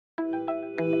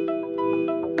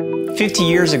50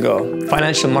 years ago,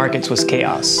 financial markets was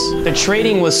chaos. The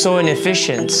trading was so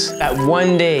inefficient that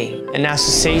one day an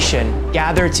association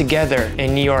gathered together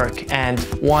in New York and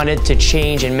wanted to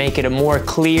change and make it a more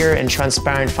clear and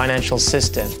transparent financial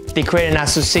system. They created an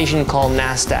association called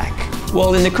NASDAQ.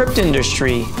 Well, in the crypto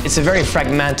industry, it's a very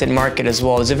fragmented market as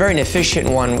well. It's a very inefficient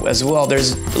one as well.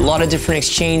 There's a lot of different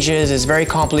exchanges. It's very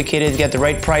complicated to get the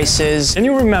right prices. Can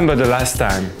you remember the last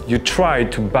time you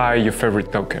tried to buy your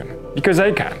favorite token? Because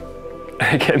I can.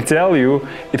 I can tell you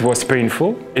it was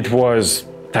painful. It was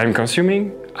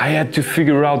time-consuming. I had to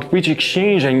figure out which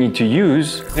exchange I need to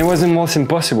use. It was almost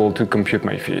impossible to compute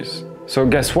my fees. So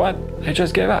guess what? I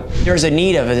just gave up. There's a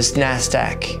need of this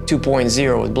NASDAQ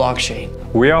 2.0 with blockchain.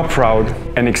 We are proud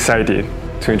and excited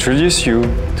to introduce you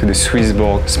to the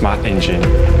SwissBorg Smart Engine.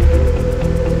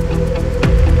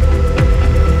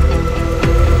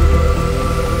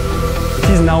 It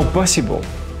is now possible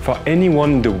for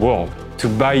anyone in the world to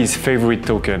buy his favorite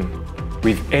token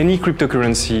with any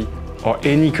cryptocurrency or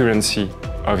any currency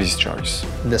of his choice.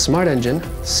 The Smart Engine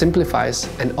simplifies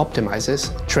and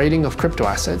optimizes trading of crypto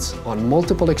assets on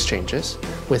multiple exchanges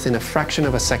within a fraction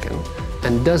of a second,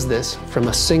 and does this from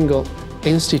a single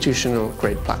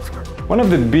institutional-grade platform. One of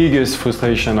the biggest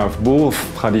frustrations of both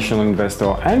traditional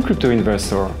investor and crypto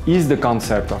investor is the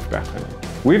concept of pair trading.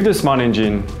 With the Smart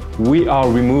Engine, we are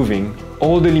removing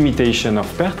all the limitation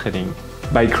of pair trading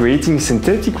by creating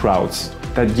synthetic routes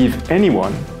that give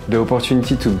anyone the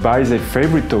opportunity to buy their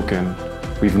favorite token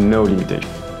with no limitation.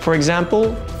 For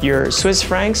example, your Swiss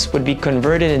francs would be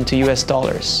converted into US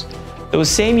dollars. Those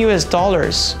same US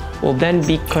dollars will then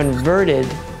be converted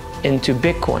into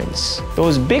Bitcoins.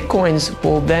 Those Bitcoins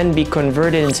will then be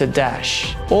converted into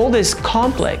Dash. All this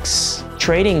complex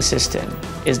trading system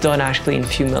is done actually in a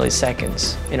few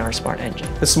milliseconds in our Smart Engine.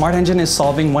 The Smart Engine is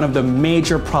solving one of the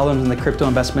major problems in the crypto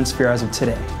investment sphere as of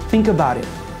today. Think about it.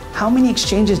 How many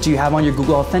exchanges do you have on your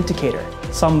Google Authenticator?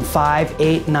 Some 5,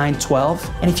 8, 9, 12.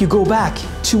 And if you go back,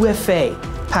 2FA,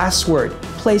 password,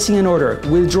 placing an order,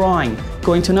 withdrawing,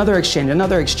 going to another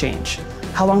exchange,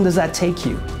 how long does that take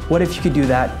you? What if you could do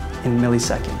that in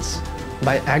milliseconds?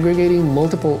 By aggregating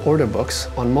multiple order books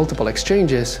on multiple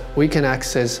exchanges, we can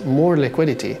access more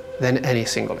liquidity than any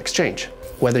single exchange.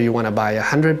 Whether you want to buy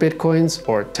 100 Bitcoins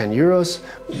or 10 euros,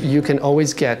 you can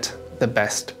always get the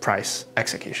best price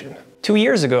execution. 2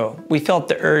 years ago, we felt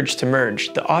the urge to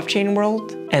merge the off-chain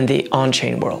world and the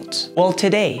on-chain world. Well,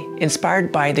 today,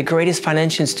 inspired by the greatest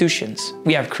financial institutions,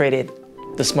 we have created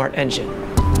the Smart Engine.